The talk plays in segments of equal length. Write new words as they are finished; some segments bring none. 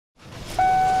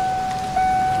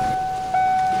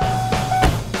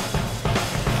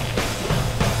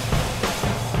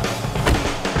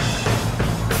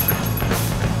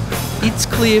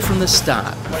It's clear from the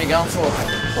start. What are you going for?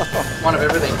 One of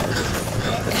everything.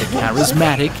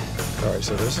 Charismatic. All right,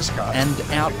 so this is Scott. And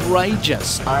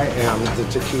outrageous. I am the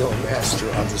tequila master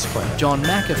of this planet. John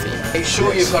McAfee. Are you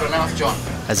sure you've got enough, John?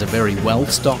 Has a very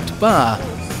well-stocked bar.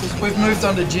 We've moved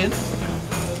on to gin.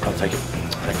 I'll take it.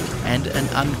 Thank you. And an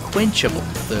unquenchable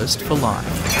thirst for life.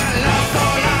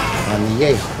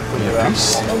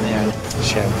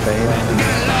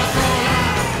 Champagne.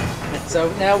 So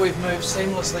now we've moved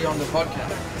seamlessly on to vodka. Now,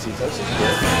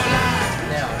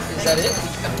 is that it?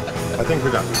 I think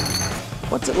we're done.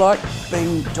 What's it like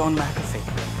being John McAfee?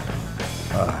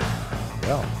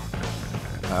 Well,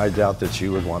 I doubt that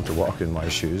you would want to walk in my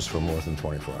shoes for more than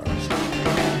 24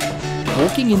 hours.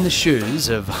 Walking in the shoes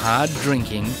of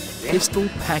hard-drinking,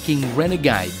 pistol-packing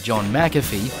renegade John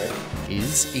McAfee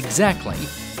is exactly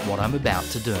what I'm about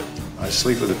to do. I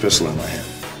sleep with a pistol in my hand.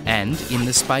 And in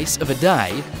the space of a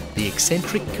day, the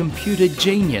eccentric computer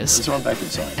genius Let's run back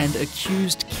inside. and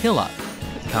accused killer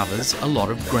covers a lot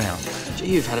of ground.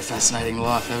 Gee, you've had a fascinating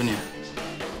life, haven't you?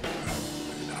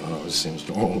 I don't know, it seems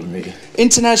normal to me.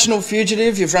 International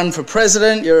fugitive, you've run for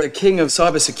president, you're the king of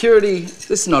cybersecurity.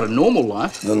 This is not a normal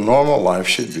life. The normal life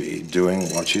should be doing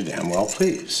what you damn well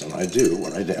please, and I do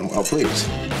what I damn well please.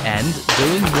 And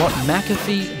doing what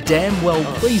McAfee damn well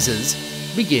pleases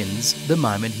begins the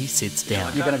moment he sits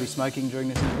down. You're going to be smoking during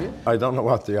this interview? I don't know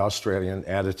what the Australian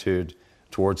attitude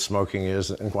towards smoking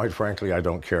is, and quite frankly, I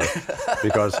don't care,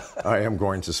 because I am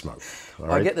going to smoke. All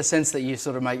right? I get the sense that you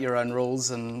sort of make your own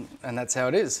rules, and that's how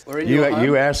it is. We're in your home.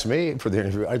 You asked me for the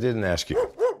interview. I didn't ask you.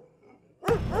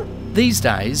 These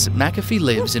days, McAfee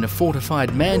lives in a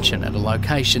fortified mansion at a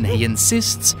location he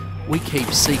insists we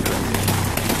keep secret.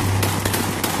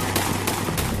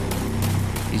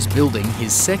 He's building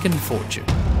his second fortune,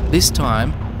 this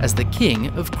time as the king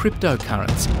of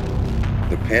cryptocurrency.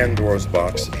 The Pandora's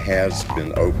box has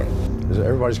been opened.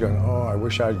 Everybody's going, oh, I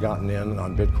wish I'd gotten in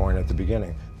on Bitcoin at the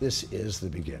beginning. This is the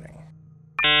beginning.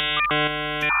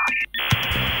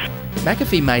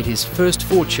 McAfee made his first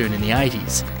fortune in the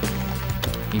 80s.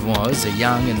 He was a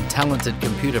young and talented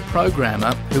computer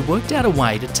programmer who worked out a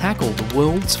way to tackle the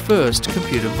world's first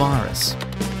computer virus.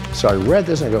 So I read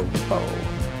this and I go, whoa,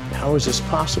 how is this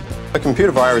possible? A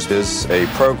computer virus is a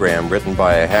program written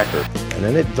by a hacker. And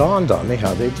then it dawned on me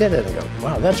how they did it. I go,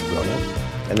 wow, that's brilliant.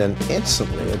 And then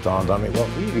instantly it dawned on me, well,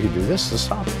 you could do this to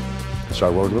stop it. So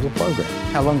I wrote a little program.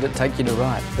 How long did it take you to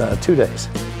write? 2 days.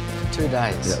 2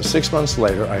 days? Yeah, 6 months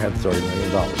later, I had $30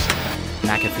 million.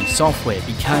 McAfee software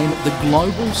became the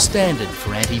global standard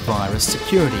for antivirus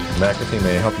security. McAfee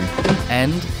may help you.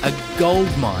 And a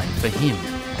goldmine for him.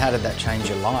 How did that change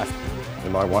your life?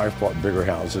 And my wife bought bigger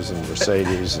houses and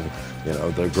Mercedes, and you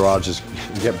know the garages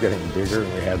kept getting bigger,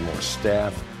 and we had more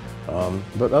staff.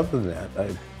 But other than that,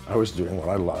 I was doing what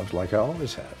I loved, like I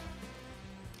always have.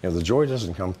 You know, the joy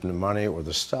doesn't come from the money or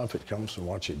the stuff; it comes from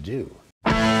what you do.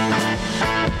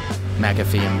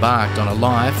 McAfee embarked on a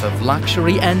life of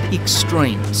luxury and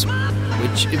extremes,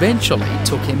 which eventually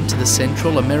took him to the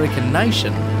Central American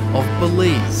nation of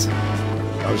Belize.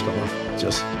 I was going to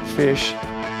just fish,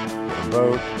 a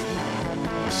boat,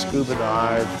 scuba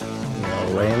dive, you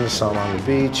know, lay in the sun on the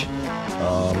beach,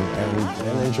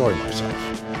 and enjoy myself.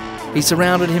 He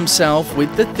surrounded himself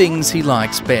with the things he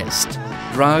likes best: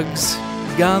 drugs,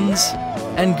 guns,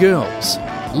 and girls.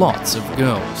 Lots of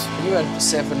girls. You had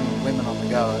 7 women on the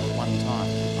go at one time.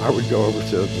 I would go over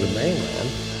to the mainland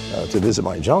to visit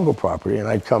my jungle property, and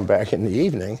I'd come back in the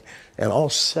evening, and all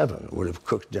 7 would have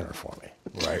cooked dinner for me,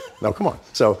 right? Now, come on.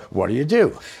 So what do? Did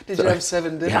you have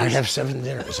 7 dinners? Yeah, I have 7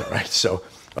 dinners, all right? So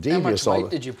how much weight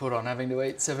did you put on having to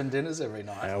eat 7 dinners every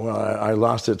night? Well, I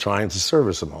lost it trying to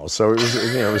service them all. So it was,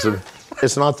 you know,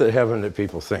 it's not the heaven that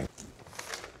people think.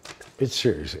 It's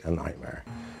seriously a nightmare.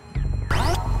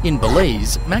 In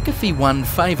Belize, McAfee won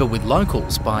favour with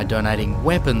locals by donating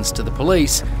weapons to the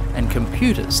police and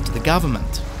computers to the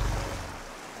government.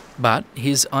 But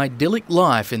his idyllic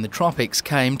life in the tropics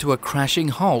came to a crashing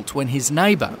halt when his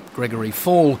neighbour, Gregory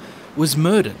Fall, was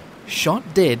murdered,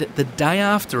 shot dead the day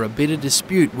after a bitter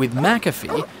dispute with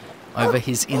McAfee over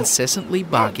his incessantly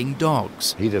barking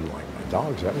dogs. He didn't like my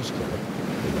dogs, that was clear.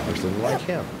 The dogs didn't like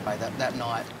him. That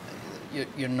night,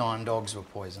 your 9 dogs were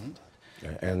poisoned.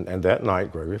 And that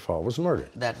night, Gregory Fall was murdered.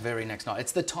 That very next night.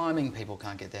 It's the timing people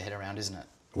can't get their head around, isn't it?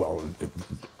 Well,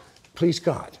 please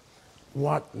God,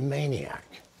 what maniac.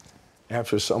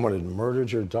 After someone had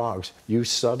murdered your dogs, you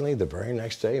suddenly, the very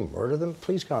next day, murder them?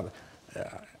 Please God,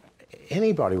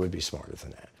 anybody would be smarter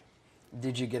than that.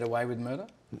 Did you get away with murder?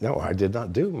 No, I did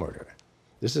not do murder.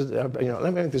 This is, you know,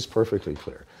 let me make this perfectly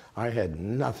clear. I had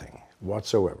nothing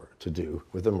whatsoever to do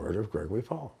with the murder of Gregory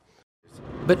Fall.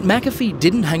 But McAfee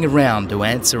didn't hang around to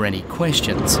answer any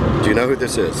questions. Do you know who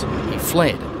this is? He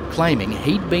fled, claiming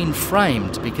he'd been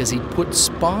framed because he'd put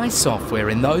spy software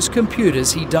in those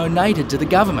computers he donated to the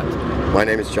government. My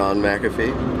name is John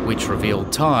McAfee. Which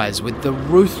revealed ties with the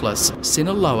ruthless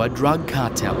Sinaloa drug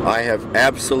cartel. I have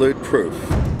absolute proof.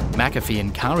 McAfee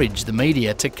encouraged the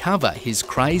media to cover his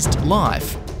crazed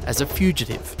life as a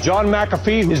fugitive. John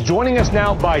McAfee is joining us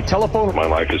now by telephone. My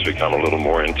life has become a little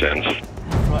more intense.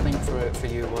 How frightening for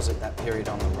you was it, that period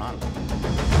on the run?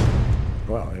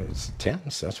 Well, it was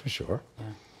tense, that's for sure.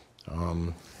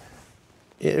 Yeah.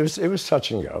 It was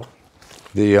touch and go.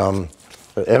 The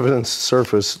evidence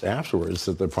surfaced afterwards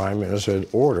that the Prime Minister had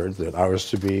ordered that I was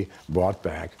to be brought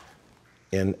back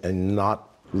in a not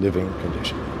living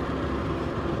condition.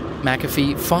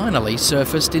 McAfee finally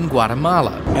surfaced in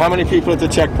Guatemala, How many people at the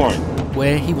checkpoint?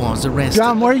 where he was arrested.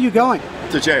 John, where are you going?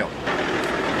 To jail.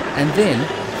 And then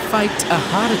faked a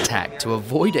heart attack to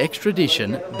avoid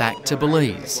extradition back to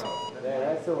Belize.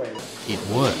 It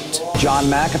worked. John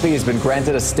McAfee has been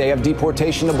granted a stay of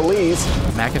deportation to Belize.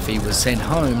 McAfee was sent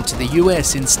home to the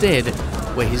US instead,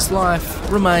 where his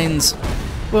life remains,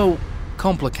 well,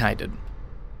 complicated.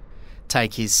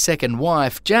 Take his second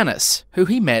wife, Janice, who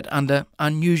he met under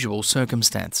unusual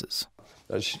circumstances.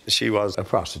 She was a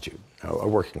prostitute, a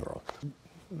working girl.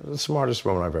 The smartest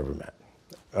woman I've ever met,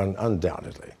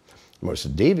 undoubtedly. The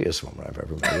most devious woman I've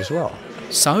ever met as well.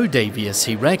 So devious,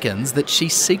 he reckons, that she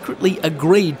secretly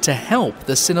agreed to help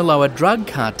the Sinaloa drug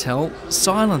cartel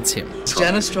silence him.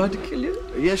 Janice tried to kill you?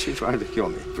 Yes, she tried to kill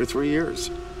me for 3 years.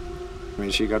 I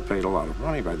mean, she got paid a lot of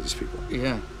money by these people.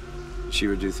 Yeah. She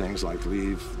would do things like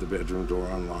leave the bedroom door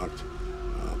unlocked,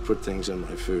 put things in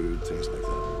my food, things like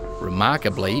that.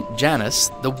 Remarkably, Janice,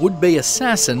 the would-be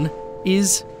assassin,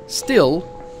 is still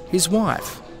his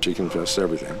wife. She confessed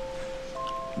everything.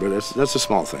 But that's a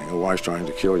small thing. A wife trying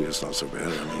to kill you is not so bad.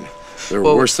 I mean, there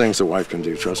are worse things a wife can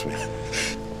do, trust me.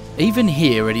 Even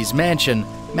here at his mansion,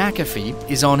 McAfee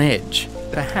is on edge,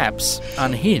 perhaps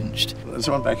unhinged. Let's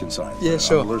run back inside. Yeah,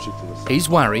 sure. I'm allergic to this. He's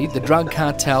worried the drug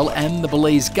cartel and the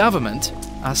Belize government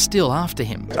are still after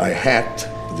him. I hacked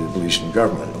the Belizean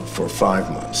government for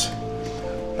 5 months.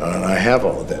 And I have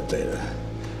all of that data.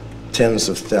 Tens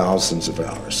of thousands of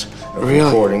hours of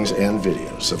recordings and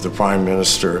videos of the Prime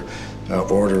Minister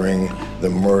ordering the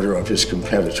murder of his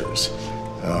competitors,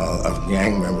 of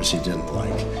gang members he didn't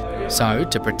like. So,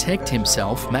 to protect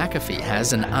himself, McAfee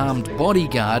has an armed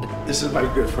bodyguard, This is my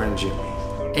good friend Jimmy.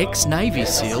 ex-Navy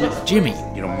SEAL Jimmy.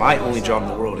 You know, my only job in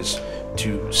the world is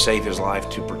to save his life,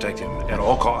 to protect him at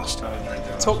all costs.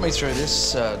 Talk me through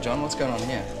this, John. What's going on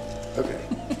here? Okay.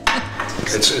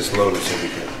 It's loaded, so be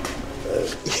careful.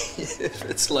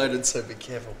 It's loaded, so be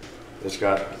careful. It's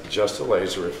got just a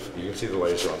laser, if you can see the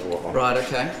laser on the wall. Right,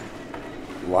 okay.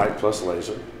 Light plus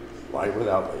laser, light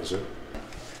without laser.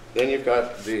 Then you've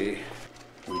got the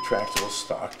retractable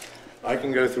stock. I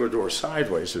can go through a door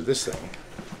sideways with this thing,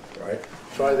 right?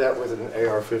 Try that with an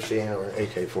AR-15 or an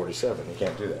AK-47. You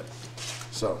can't do that.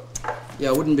 So. Yeah,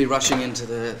 I wouldn't be rushing into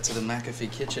the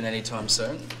McAfee kitchen anytime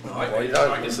soon. Well, you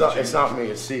know, it's not me,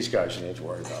 it's these guys you need to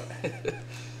worry about.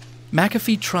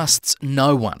 McAfee trusts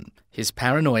no one. His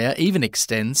paranoia even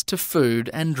extends to food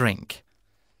and drink.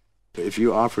 If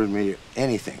you offered me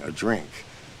anything, a drink,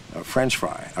 a French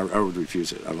fry, I would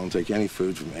refuse it. I don't take any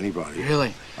food from anybody.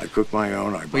 Really? I cook my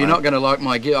own. Well, you're not going to like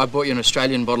my gift. I bought you an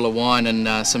Australian bottle of wine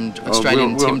and some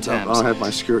Australian Tim Tams. I'll have my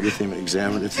security team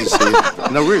examine it to see.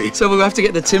 No, really. So we'll have to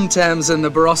get the Tim Tams and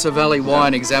the Barossa Valley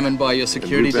wine examined by your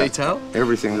security detail?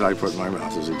 Everything that I put in my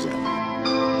mouth is examined.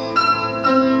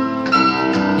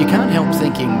 You can't help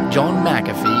thinking John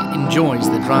McAfee enjoys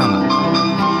the drama.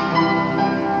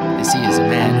 This is a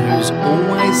man who's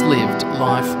always lived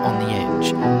life on the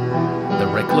edge. The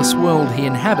reckless world he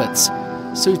inhabits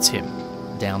suits him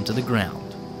down to the ground.